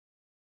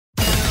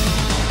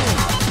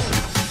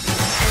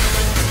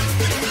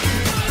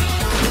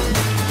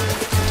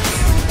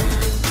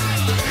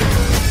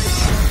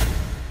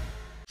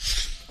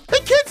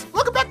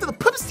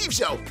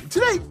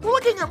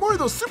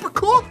those super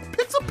cool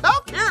Pixel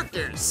Pal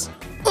characters.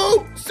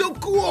 Oh, so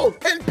cool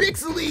and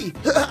pixely!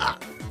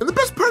 And the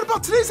best part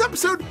about today's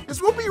episode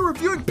is we'll be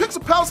reviewing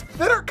Pixel Pals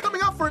that aren't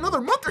coming out for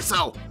another month or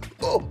so.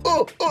 Oh,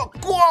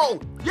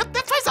 cool! Yep,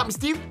 that's right, Zombie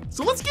Steve.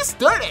 So let's get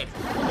started.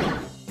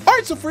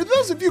 Alright, so for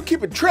those of you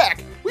keeping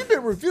track, we've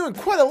been reviewing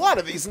quite a lot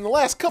of these in the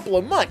last couple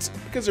of months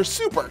because they're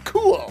super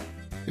cool.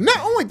 And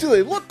not only do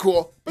they look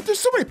cool, but there's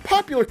so many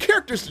popular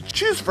characters to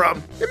choose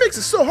from, it makes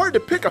it so hard to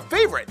pick a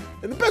favorite.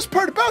 And the best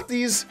part about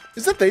these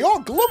is that they all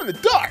glow in the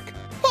dark.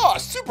 Oh,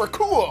 super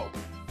cool!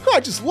 Oh, I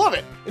just love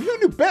it. And who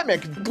knew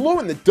Batman could glow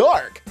in the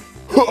dark?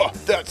 Huh,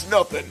 that's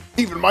nothing.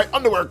 Even my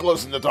underwear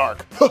glows in the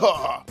dark.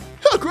 Oh,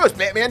 gross,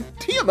 Batman.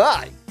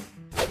 TMI.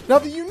 Now,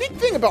 the unique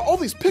thing about all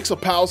these Pixel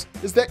Pals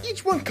is that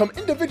each one come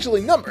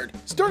individually numbered,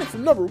 starting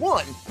from number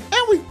 1,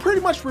 and we've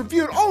pretty much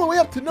reviewed all the way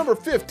up to number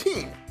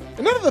 15.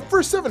 And out of the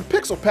first 7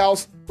 Pixel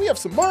Pals, we have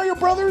some Mario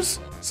Brothers,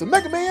 some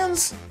Mega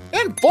Mans,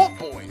 and Vault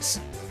Boys.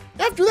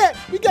 After that,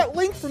 we got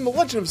Link from The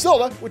Legend of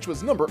Zelda, which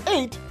was number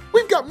 8.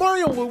 We've got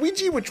Mario and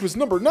Luigi, which was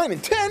number 9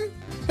 and 10.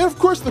 And of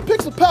course, the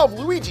Pixel Pal of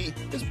Luigi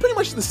is pretty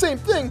much the same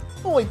thing,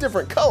 only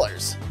different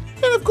colors.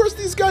 And of course,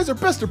 these guys are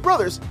best of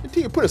brothers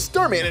until you put a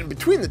Starman in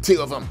between the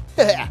two of them.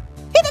 Hey,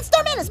 that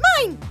Starman is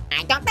mine!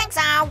 I don't think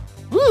so.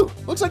 Woo,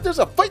 looks like there's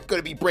a fight going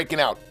to be breaking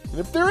out. And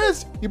if there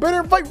is, you better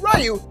invite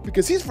Ryu,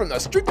 because he's from the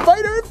Street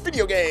Fighter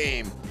video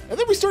game. And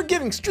then we start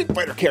getting Street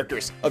Fighter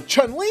characters of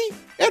Chun-Li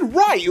and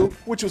Ryu,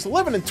 which was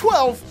 11 and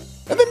 12.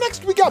 And then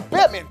next we got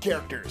Batman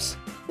characters,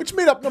 which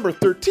made up number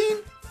 13,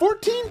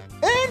 14,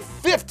 and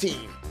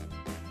 15.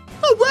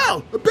 Oh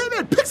wow, a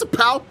Batman Pixel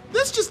Pal?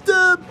 That's just,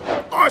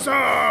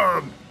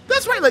 awesome!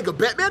 That's right, Lego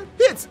Batman,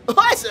 it's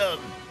awesome!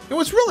 And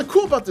what's really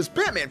cool about this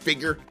Batman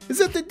figure is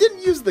that they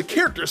didn't use the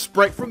character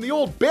sprite from the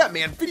old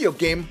Batman video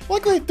game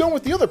like they've done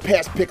with the other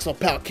past Pixel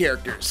Pal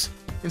characters.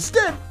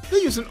 Instead,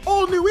 they use an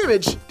all-new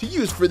image to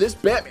use for this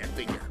Batman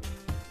figure.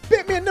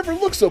 Batman never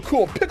looked so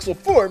cool in pixel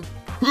form.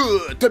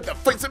 Time to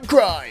fight some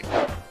crime!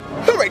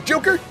 Alright,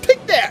 Joker,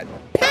 take that!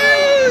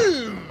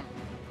 Boom!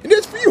 And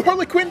as for you,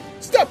 Harley Quinn,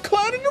 stop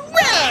clowning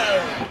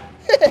around!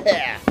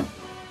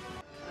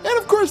 And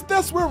of course,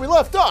 that's where we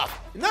left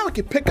off. And now we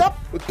can pick up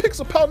with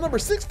Pixel Pal number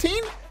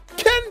 16,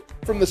 Ken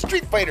from the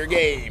Street Fighter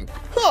game.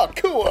 Oh,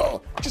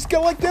 cool! Just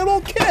gotta like that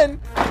old Ken.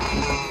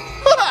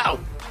 Wow!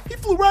 He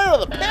flew right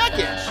out of the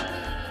package.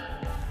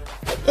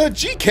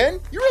 Gee, Ken,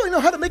 you really know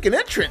how to make an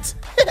entrance.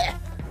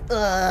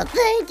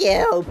 Thank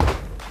you.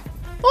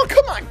 Oh,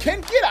 come on,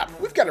 Ken, get up.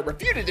 We've got a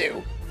review to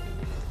do.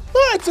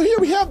 Alright, so here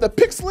we have the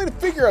pixelated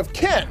figure of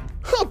Ken.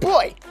 Oh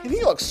boy, and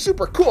he looks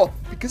super cool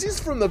because he's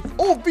from the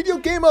old video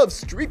game of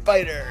Street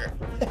Fighter.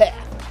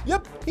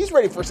 Yep, he's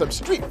ready for some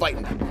street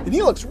fighting, and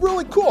he looks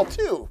really cool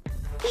too.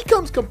 He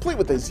comes complete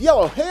with his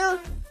yellow hair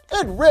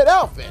and red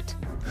outfit.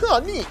 Oh,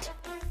 neat.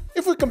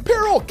 If we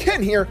compare old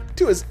Ken here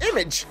to his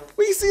image,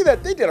 we see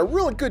that they did a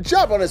really good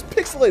job on his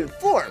pixelated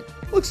form.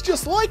 Looks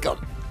just like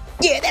him.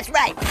 Yeah, that's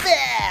right.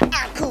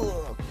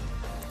 Cool.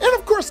 And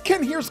of course,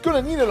 Ken here's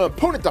gonna need an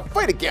opponent to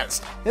fight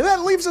against, and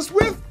that leaves us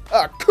with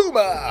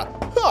Akuma.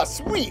 Oh,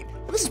 sweet.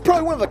 This is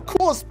probably one of the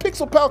coolest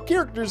Pixel Pal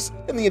characters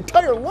in the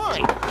entire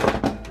line.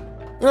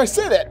 And I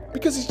say that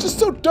because he's just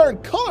so darn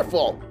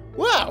colorful.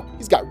 Wow,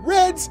 he's got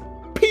reds,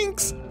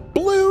 pinks,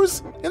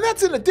 blues, and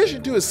that's in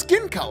addition to his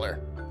skin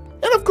color.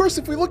 And of course,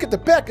 if we look at the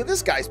back of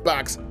this guy's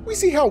box, we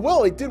see how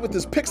well he did with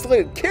this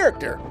pixelated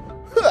character.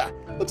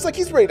 Looks like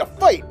he's ready to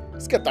fight.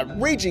 He's got the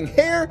raging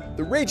hair,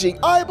 the raging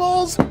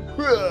eyeballs.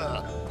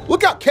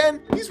 Look out,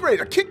 Ken, he's ready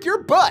to kick your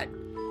butt.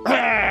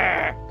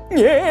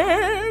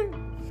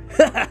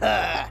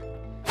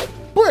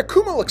 Boy,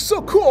 Akuma looks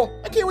so cool.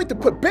 I can't wait to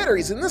put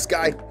batteries in this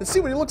guy and see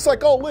what he looks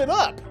like all lit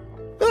up.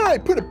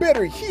 Alright, put a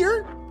battery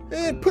here,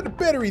 and put a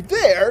battery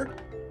there,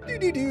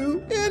 and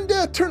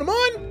turn them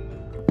on,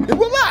 and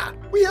voila!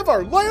 We have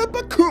our light up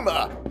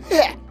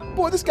Akuma.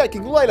 Boy, this guy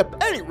can light up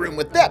any room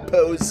with that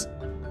pose.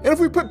 And if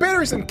we put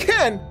batteries in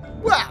Ken,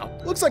 wow,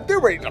 looks like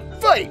they're ready to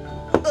fight.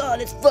 Oh,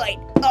 let's fight.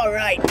 All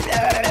right.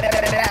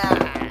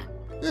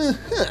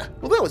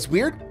 Well, that was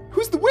weird.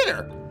 Who's the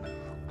winner?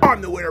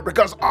 I'm the winner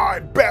because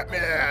I'm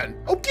Batman.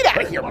 Oh, get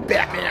out of here,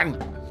 Batman.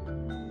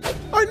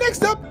 Alright,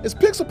 next up is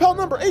Pixel Pal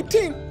number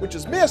 18, which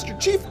is Master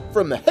Chief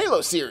from the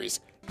Halo series.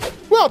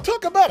 Well,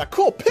 talk about a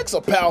cool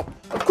Pixel Pal.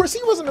 Of course,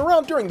 he wasn't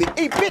around during the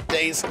 8-bit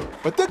days,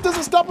 but that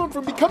doesn't stop him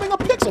from becoming a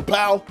Pixel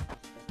Pal.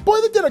 Boy,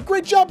 they did a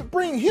great job at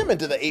bringing him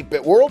into the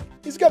 8-bit world.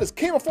 He's got his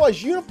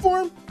camouflage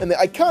uniform and the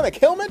iconic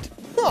helmet.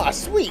 Ah,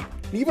 sweet.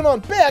 And even on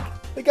back,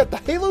 they got the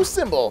Halo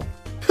symbol.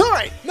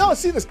 Alright, now let's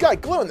see this guy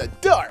glow in the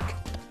dark.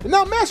 And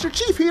now Master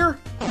Chief here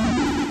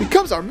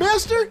becomes our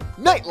Master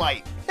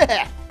Nightlight.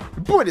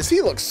 Boy, does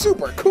he look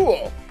super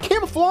cool.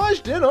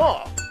 Camouflaged and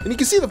all. And you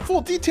can see the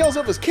full details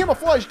of his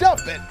camouflaged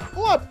outfit. A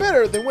lot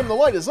better than when the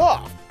light is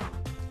off.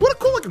 What a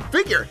cool looking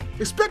figure.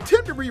 Expect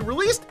him to be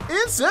released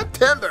in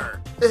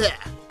September.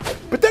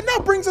 But that now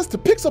brings us to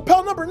Pixel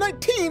Pal number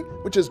 19,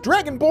 which is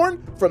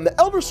Dragonborn from the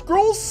Elder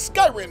Scrolls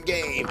Skyrim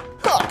game.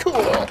 Oh,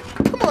 cool.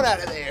 Come on out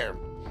of there.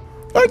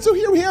 Alright, so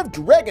here we have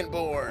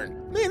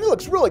Dragonborn. Man, he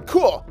looks really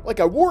cool, like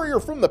a warrior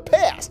from the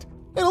past.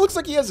 And it looks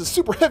like he has a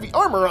super heavy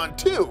armor on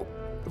too.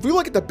 If we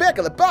look at the back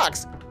of the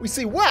box, we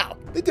see, wow,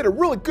 they did a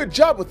really good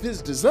job with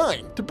his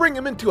design to bring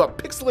him into a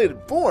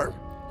pixelated form.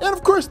 And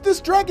of course,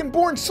 this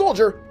Dragonborn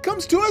soldier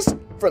comes to us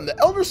from the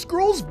Elder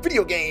Scrolls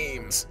video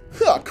games.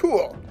 Huh,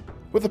 cool.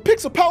 With a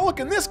pixel pal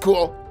looking this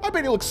cool, I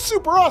bet he looks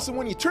super awesome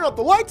when you turn out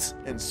the lights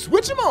and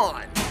switch him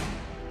on.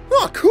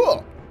 Oh,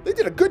 cool. They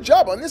did a good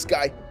job on this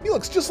guy. He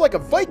looks just like a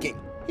Viking.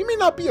 He may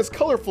not be as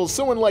colorful as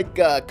someone like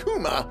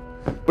Kuma,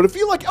 but if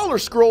you like Elder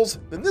Scrolls,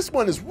 then this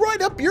one is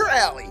right up your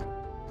alley.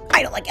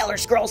 I don't like Elder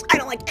Scrolls. I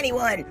don't like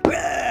anyone.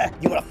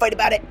 You want to fight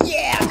about it?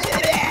 Yeah.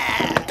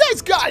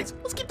 Guys,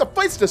 let's keep the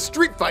fights to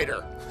Street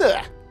Fighter.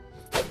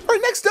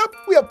 Alright, next up,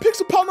 we have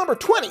Pixel Pal number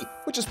 20,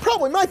 which is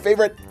probably my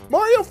favorite,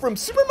 Mario from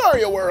Super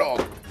Mario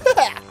World.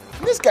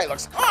 This guy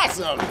looks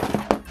awesome.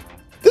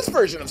 This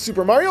version of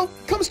Super Mario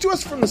comes to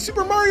us from the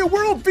Super Mario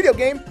World video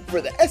game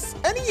for the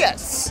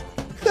SNES.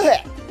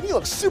 He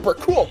looks super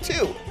cool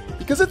too,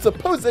 because it's a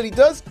pose that he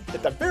does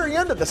at the very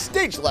end of the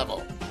stage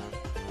level.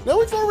 Now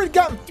we've already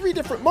gotten 3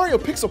 different Mario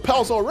Pixel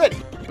Pals already,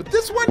 but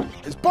this one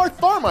is by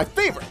far my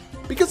favorite,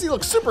 because he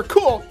looks super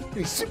cool and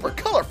he's super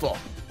colorful.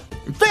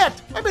 In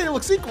fact, I bet he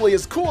looks equally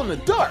as cool in the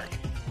dark.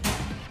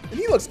 And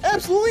he looks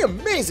absolutely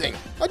amazing.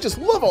 I just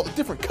love all the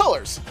different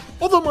colors.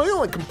 Although my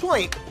only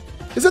complaint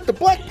is that the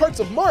black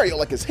parts of Mario,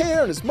 like his hair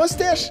and his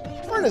mustache,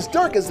 aren't as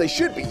dark as they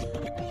should be.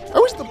 I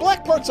wish the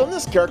black parts on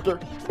this character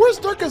were as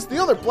dark as the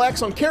other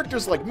blacks on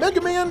characters like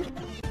Mega Man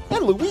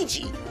and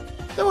Luigi.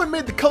 That would have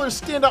made the colors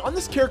stand out on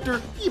this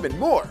character even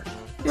more.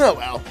 Oh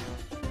well.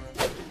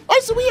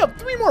 Alright, so we have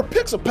 3 more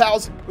Pixel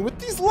Pals, and with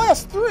these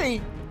last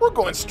 3, we're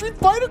going Street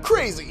Fighter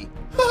crazy.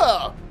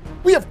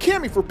 We have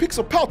Cammy for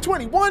Pixel Pal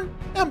 21,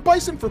 and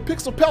Bison for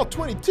Pixel Pal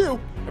 22,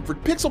 and for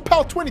Pixel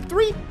Pal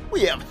 23,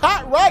 we have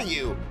Hot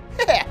Ryu.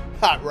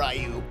 Hot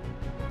Ryu.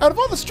 Out of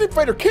all the Street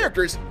Fighter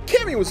characters,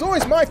 Cammy was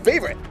always my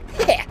favorite.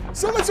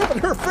 So let's open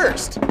her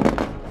first.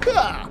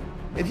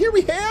 And here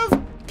we have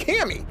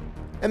Cammy.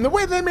 And the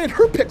way they made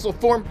her pixel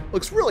form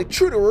looks really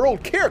true to her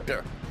old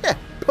character.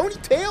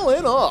 Ponytail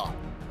and all.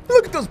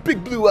 Look at those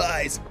big blue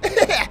eyes.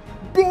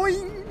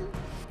 Boing.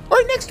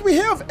 Alright, next we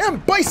have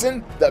M.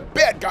 Bison, the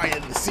bad guy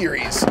in the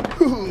series.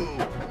 Ooh,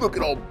 look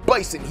at old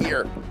Bison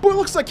here. Boy,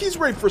 looks like he's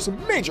ready for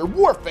some major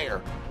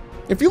warfare.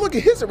 If you look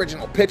at his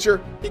original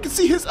picture, you can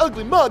see his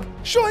ugly mug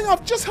showing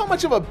off just how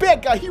much of a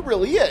bad guy he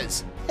really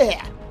is.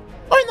 Alright,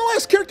 the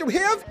last character we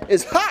have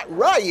is Hot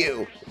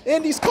Ryu.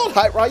 And he's called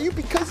Hot Ryu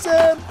because,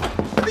 I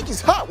think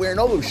he's hot wearing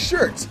all those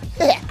shirts.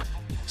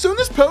 So in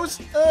this pose,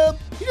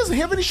 he doesn't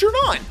have any shirt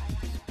on.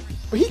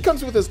 But he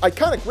comes with his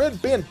iconic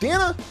red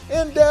bandana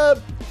and,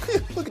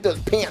 look at those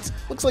pants.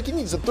 Looks like he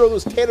needs to throw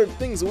those tattered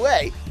things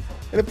away.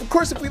 And of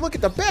course, if we look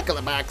at the back of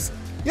the box,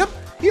 yep,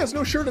 he has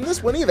no shirt in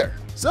this one either.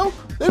 So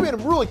they made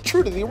him really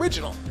true to the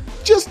original.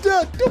 Just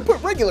don't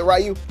put regular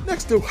Ryu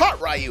next to Hot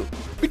Ryu,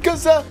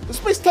 because the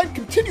space-time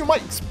continuum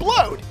might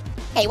explode.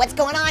 Hey, what's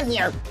going on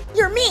here?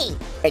 You're me.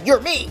 And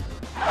you're me.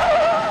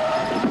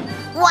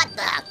 What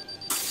the?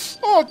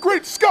 Oh,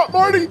 great Scott,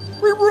 Marty!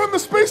 We ruined the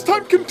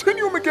space-time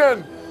continuum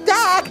again!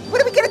 Doc,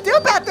 what are we gonna do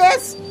about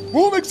this?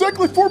 Well, in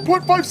exactly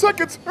 4.5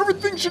 seconds,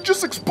 everything should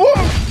just explode!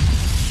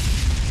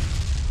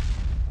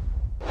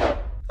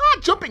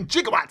 Jumping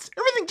gigawatts!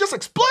 Everything just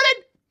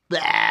exploded?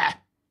 Blah.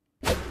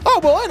 Oh,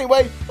 well,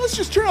 anyway, let's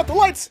just turn out the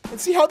lights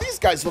and see how these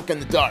guys look in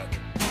the dark.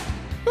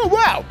 Oh,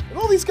 wow, and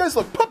all these guys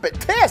look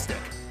puppet-tastic.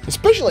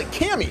 Especially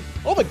Cammy.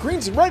 All the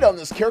greens and red on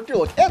this character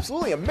look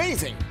absolutely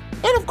amazing.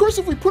 And of course,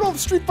 if we put all the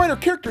Street Fighter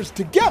characters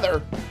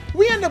together,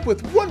 we end up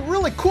with one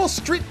really cool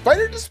Street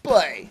Fighter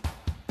display.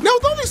 Now,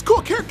 with all these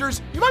cool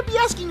characters, you might be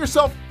asking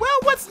yourself, well,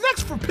 what's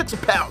next for Pixel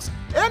Pals?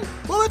 And,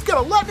 well, they've got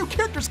a lot of new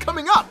characters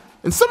coming up.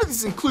 And some of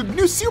these include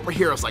new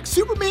superheroes like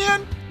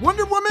Superman,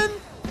 Wonder Woman,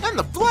 and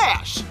The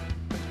Flash.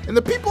 And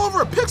the people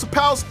over at Pixel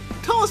Pals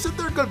tell us that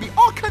there are going to be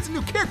all kinds of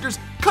new characters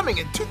coming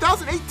in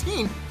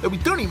 2018 that we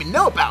don't even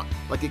know about,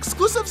 like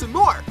exclusives and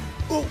more.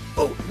 Oh,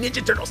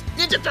 Ninja Turtles,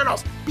 Ninja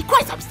Turtles! Be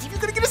quiet, Zombie Steve, you're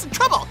gonna get us in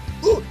trouble!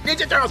 Ooh,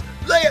 Ninja Turtles,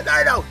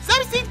 Leonardo!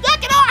 Zombie Steve,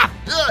 knock it off!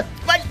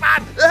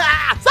 SpongeBob!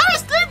 Zombie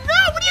Steve,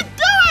 no! What are you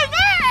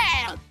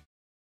doing?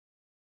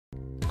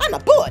 I'm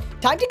aboard.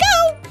 Time to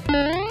go.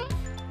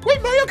 Wait,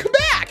 Mario, come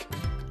back!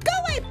 Go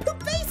away,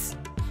 poop face.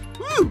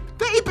 Ooh,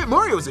 that 8-bit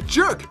Mario is a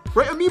jerk,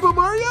 right, Amiibo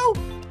Mario?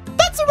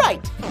 That's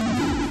right.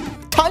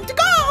 Time to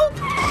go.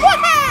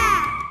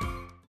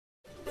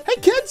 Hey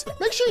kids,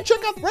 make sure you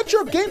check out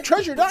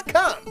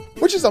RetroGameTreasure.com,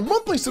 which is a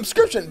monthly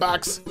subscription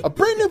box of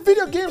brand new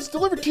video games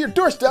delivered to your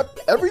doorstep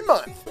every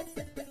month.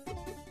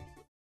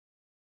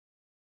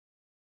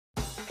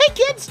 Hey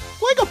kids,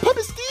 Lego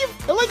Puppet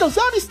Steve and Lego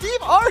Zombie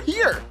Steve are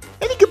here,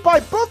 and you can buy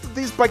both of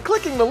these by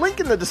clicking the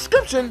link in the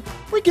description,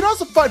 where you can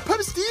also find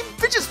Puppet Steve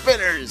fidget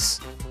spinners.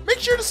 Make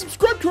sure to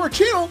subscribe to our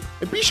channel,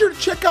 and be sure to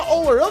check out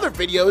all our other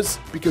videos,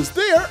 because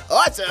they are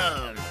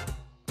awesome!